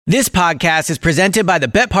This podcast is presented by the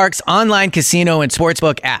BetParx online casino and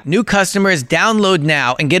sportsbook app. New customers download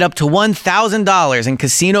now and get up to $1,000 in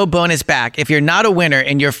casino bonus back if you're not a winner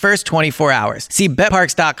in your first 24 hours. See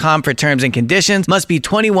BetParx.com for terms and conditions. Must be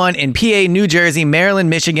 21 in PA, New Jersey, Maryland,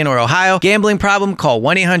 Michigan, or Ohio. Gambling problem? Call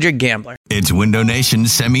 1-800-GAMBLER. It's Window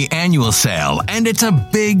Nation's semi-annual sale, and it's a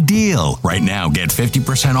big deal. Right now, get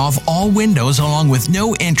 50% off all windows along with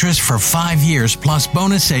no interest for 5 years plus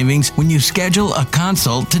bonus savings when you schedule a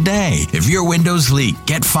consult today. If your windows leak,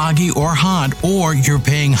 get foggy or hot, or you're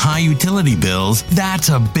paying high utility bills, that's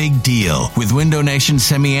a big deal. With Window Nation's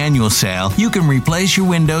semi-annual sale, you can replace your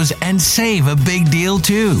windows and save a big deal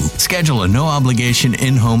too. Schedule a no-obligation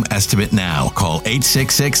in-home estimate now. Call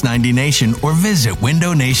 866-90NATION or visit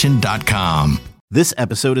windownation.com. This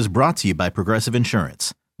episode is brought to you by Progressive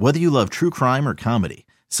Insurance. Whether you love true crime or comedy,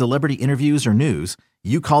 celebrity interviews or news,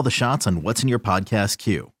 you call the shots on what's in your podcast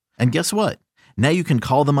queue. And guess what? Now you can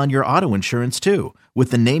call them on your auto insurance too with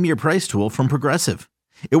the Name Your Price tool from Progressive.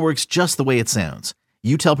 It works just the way it sounds.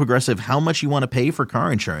 You tell Progressive how much you want to pay for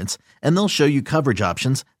car insurance, and they'll show you coverage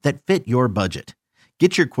options that fit your budget.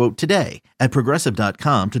 Get your quote today at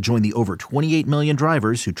Progressive.com to join the over 28 million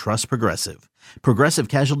drivers who trust Progressive. Progressive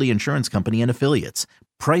Casualty Insurance Company and Affiliates.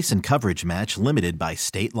 Price and coverage match limited by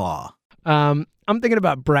state law. I'm thinking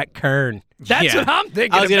about Brett Kern. That's what I'm thinking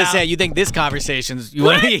about. I was going to say, you think this conversation's... You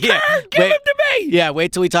want to Brett Kern, give him to me! Yeah,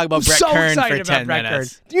 wait till we talk about Brett Kern for 10 Brett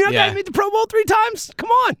minutes. Kern. Do you know that guy made the Pro Bowl 3 times? Come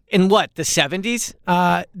on. In what, the 70s?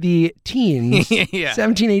 The teens, Yeah.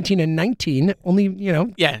 17, 18, and 19, only,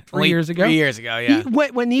 3 years ago. 3 years ago, yeah.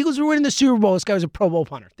 When the Eagles were winning the Super Bowl, this guy was a Pro Bowl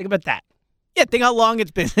punter. Think about that. Yeah, think how long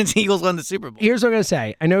it's been since the Eagles won the Super Bowl. Here's what I'm going to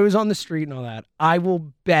say. I know he was on the street and all that. I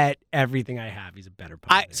will bet everything I have he's a better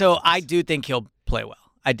punter. I do think he'll play well.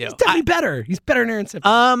 I do. He's definitely better. He's better than Aaron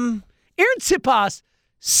Siposs. Aaron Siposs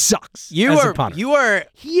sucks. He is too harsh. You are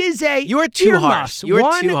too harsh.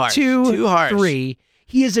 Too harsh. 3.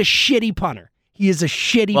 He is a shitty punter. He is a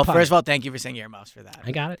shitty punter. Well, first of all, thank you for saying earmuffs for that.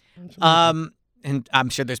 I got it. And I'm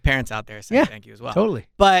sure there's parents out there saying thank you as well. Totally.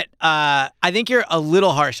 But I think you're a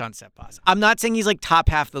little harsh on Siposs. I'm not saying he's like top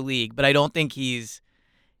half the league, but I don't think he's.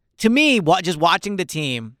 To me, just watching the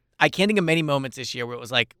team, I can't think of many moments this year where it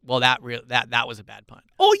was like, well, that was a bad punt.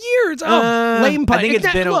 All year, it's lame punt. I think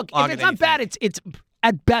it's been look, longer if it's than not bad, it's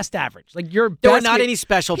at best average. Like your best. There were not any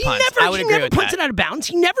special punts. I would agree with that. He never punts it out of bounds.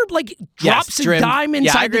 He never drops a dime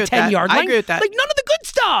inside the 10-yard line. I agree with that. Like none of the good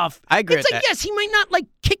stuff. I agree with that. It's like, yes, he might not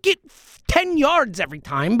kick it 10 yards every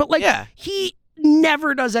time, but he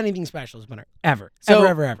never does anything special as a punter. Ever.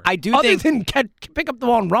 Ever. I do Other think than pick up the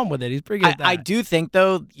ball and run with it. He's pretty good at that. I do think,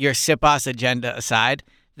 though, your Siposs agenda aside,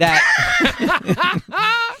 that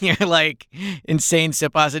your insane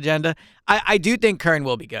Siposs agenda, I do think Kern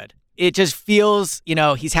will be good. It just feels,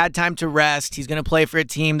 he's had time to rest. He's going to play for a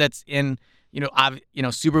team that's in,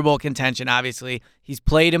 Super Bowl contention, obviously. He's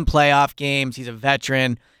played in playoff games. He's a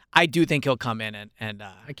veteran. I do think he'll come in and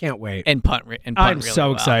I can't wait. And punt I'm really so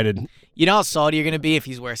well. excited. You know how salty you're going to be if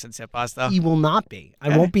he's worse than Siposs, though? He will not be.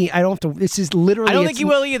 I won't be. I don't have to. This is literally. I don't think he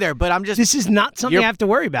will either, but I'm just. This is not something I have to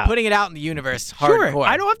worry about. Putting it out in the universe hardcore. Sure,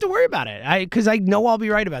 I don't have to worry about it. Because I know I'll be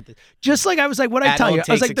right about this. Just like I was like, what I tell you?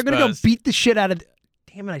 I was like, they're going to go beat the shit out of.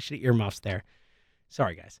 Damn it, I should have earmuffs there.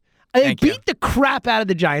 Sorry, guys. I beat the crap out of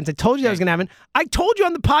the Giants. I told you that was going to happen. I told you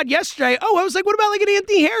on the pod yesterday, I was like, what about an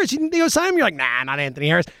Anthony Harris? You think they go sign him? You're like, nah, not Anthony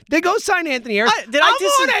Harris. They go sign Anthony Harris. Did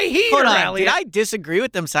I disagree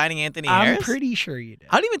with them signing Anthony Harris? I'm pretty sure you did.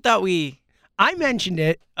 I don't even thought we... I mentioned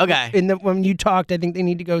it. Okay. When you talked, I think they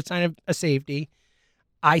need to go sign a safety.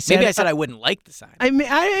 I said Maybe I said I wouldn't like the sign.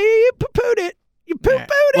 I poo-pooed it. You poo-pooed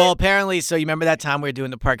it. Well, apparently, so you remember that time we were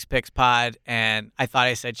doing the Parks Picks pod, and I thought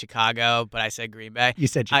I said Chicago, but I said Green Bay. You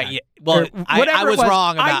said Chicago. I was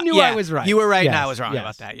wrong about. I knew I was right. You were right, yes, and I was wrong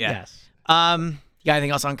about that. Yeah. Yes. You got anything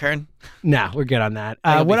else on Kern? No, we're good on that.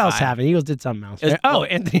 What else happened? Eagles did something else.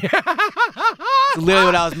 Anthony. Literally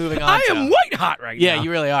what I was moving on I to. am white hot right now. Yeah,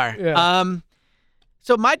 you really are. Yeah.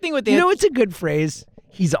 So my thing with it's a good phrase.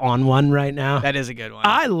 He's on one right now. That is a good one.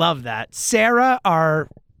 I love that. Sarah, our,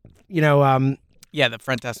 the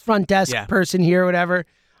front desk person here, whatever.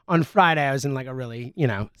 On Friday, I was in a really,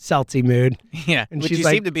 salty mood. Yeah, and which you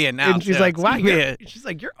seem to be in now. And she's like, wow, you're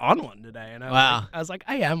on one today. And I was like,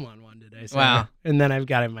 I am on one today. So wow. And then I've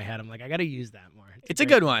got it in my head. I'm like, I got to use that more. It's a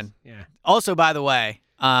good one. Yeah. Also, by the way,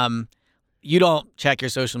 you don't check your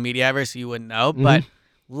social media ever, so you wouldn't know, but a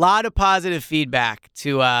lot of positive feedback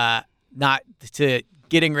to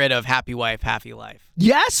getting rid of happy wife, happy life.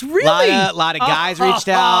 Yes, really? A lot of guys reached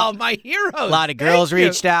out. Oh, my heroes. A lot of girls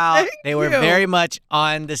reached out. They were very much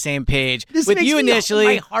on the same page with you initially.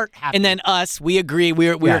 My heart happy. And then us, we agree.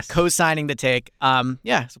 We were co-signing the take. So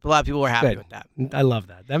a lot of people were happy with that. I love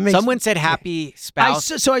that. That makes someone said happy spouse.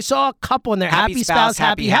 So I saw a couple in there. Happy spouse,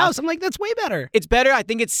 happy house. I'm like, that's way better. It's better. I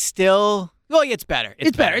think it's still. Well, yeah, it's better.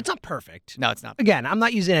 It's better. It's not perfect. No, it's not. Again, I'm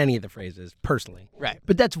not using any of the phrases personally. Right.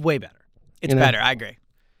 But that's way better. It's better. I agree.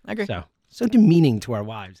 So demeaning to our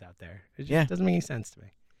wives out there. It just doesn't make any sense to me.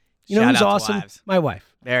 You know who's awesome? Wives. My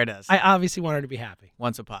wife. There it is. I obviously want her to be happy.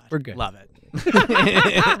 Once a pod. We're good. Love it.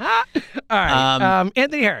 All right.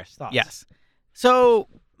 Anthony Harris, thoughts? Yes. So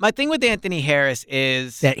my thing with Anthony Harris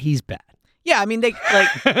is that he's bad. Yeah, I mean,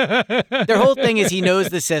 their whole thing is he knows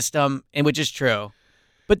the system, and which is true.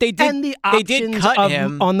 But they did cut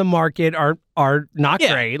him on the market are not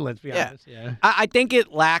great. Let's be honest. Yeah, I think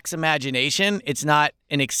it lacks imagination. It's not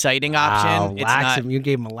an exciting option. You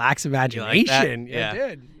gave him a lax imagination. Like yeah, I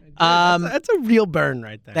did. That's a real burn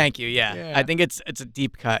right there. Thank you. Yeah. I think it's a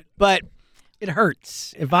deep cut, but it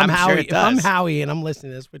hurts. If I'm Howie, and I'm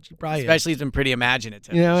listening to this, which you probably especially he's been pretty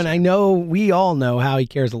imaginative. And I know we all know Howie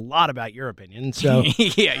cares a lot about your opinion. So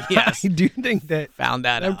yes, I do think that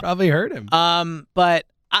probably hurt him. But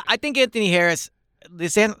I think Anthony Harris,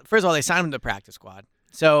 first of all, they signed him to the practice squad.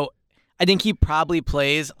 So I think he probably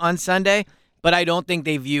plays on Sunday, but I don't think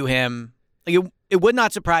they view him. Like it would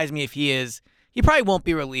not surprise me if he is. He probably won't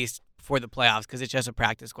be released for the playoffs because it's just a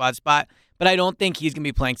practice squad spot. But I don't think he's going to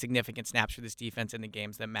be playing significant snaps for this defense in the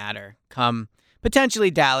games that matter. Come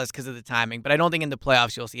potentially Dallas because of the timing. But I don't think in the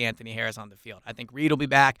playoffs you'll see Anthony Harris on the field. I think Reed will be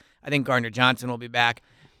back. I think Gardner Johnson will be back.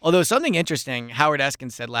 Although something interesting, Howard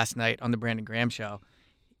Eskin said last night on the Brandon Graham show,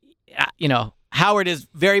 Howard is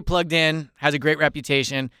very plugged in, has a great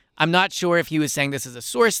reputation. I'm not sure if he was saying this as a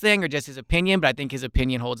source thing or just his opinion, but I think his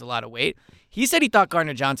opinion holds a lot of weight. He said he thought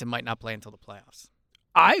Gardner Johnson might not play until the playoffs.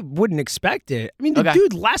 I wouldn't expect it. I mean, the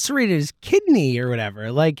dude lacerated his kidney or whatever.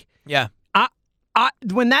 Like, yeah.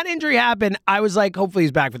 When that injury happened, I was like, hopefully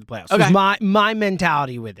he's back for the playoffs. Okay. My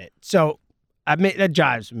mentality with it. So that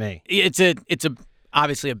jives with me. It's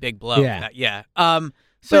obviously a big blow. Yeah.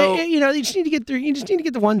 So but, you just need to get through. You just need to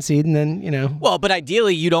get the 1 seed, and then Well, but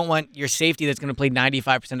ideally, you don't want your safety that's going to play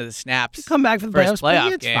 95% of the snaps. Come back for the first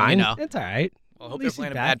playoff it's game. Fine. It's all right. Well, I hope they're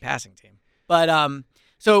playing a bad passing team. But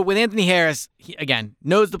so with Anthony Harris, he, again,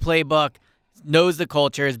 knows the playbook, knows the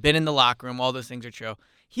culture, has been in the locker room. All those things are true.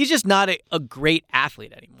 He's just not a great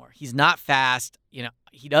athlete anymore. He's not fast. He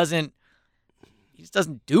just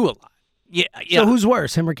doesn't do a lot. Yeah. So who's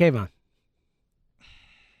worse, him or Kayvon?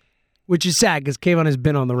 Which is sad because Kayvon has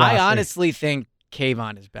been on the roster. I honestly think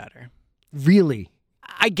Kayvon is better. Really?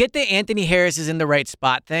 I get that Anthony Harris is in the right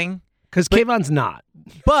spot thing. Because Kayvon's not.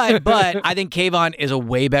 But I think Kayvon is a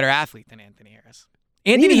way better athlete than Anthony Harris.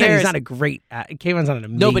 Anthony Harris is not a great Kayvon's not an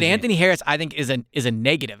amazing. No, but Anthony Harris I think is a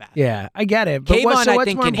negative athlete. Yeah, I get it. But Kayvon, so what's I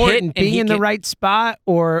think, more can important? hit being in the right spot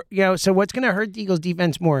or so what's gonna hurt the Eagles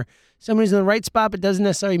defense more? Someone who's in the right spot but doesn't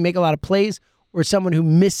necessarily make a lot of plays, or someone who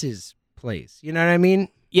misses plays. You know what I mean?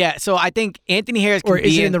 Yeah, so I think Anthony Harris could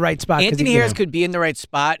be in the right spot. Anthony Harris could be in the right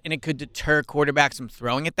spot, and it could deter quarterbacks from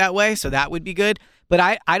throwing it that way, so that would be good. But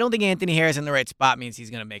I don't think Anthony Harris in the right spot means he's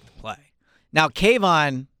going to make the play. Now,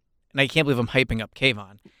 Kayvon, and I can't believe I'm hyping up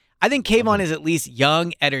Kayvon. I think Kayvon is at least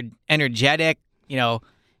young, energetic,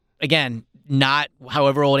 again, not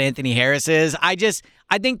however old Anthony Harris is. I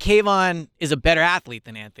think Kayvon is a better athlete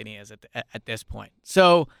than Anthony is at this point.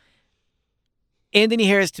 So Anthony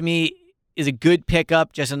Harris, to me, is a good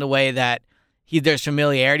pickup just in the way that there's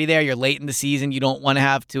familiarity there. You're late in the season. You don't want to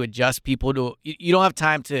have to adjust people to – you don't have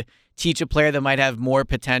time to teach a player that might have more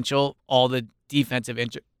potential, all the defensive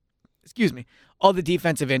intricacies.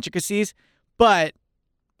 But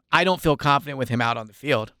I don't feel confident with him out on the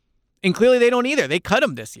field. And clearly they don't either. They cut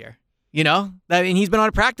him this year. I mean, he's been on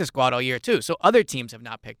a practice squad all year too. So other teams have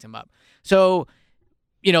not picked him up. So,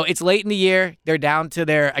 it's late in the year. They're down to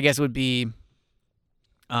their – I guess it would be –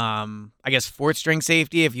 fourth string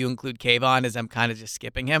safety if you include Kayvon, as I'm kind of just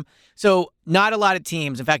skipping him. So not a lot of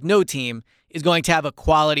teams, in fact, no team is going to have a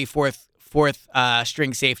quality fourth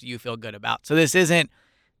string safety you feel good about. So this isn't,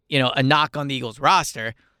 a knock on the Eagles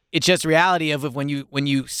roster. It's just reality of when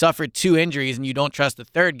you suffer 2 injuries and you don't trust the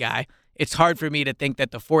third guy, it's hard for me to think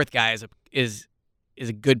that the fourth guy is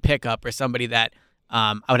a good pickup or somebody that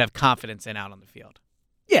I would have confidence in out on the field.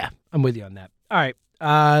 Yeah, I'm with you on that. All right.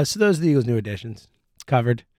 So those are the Eagles' new additions. Covered.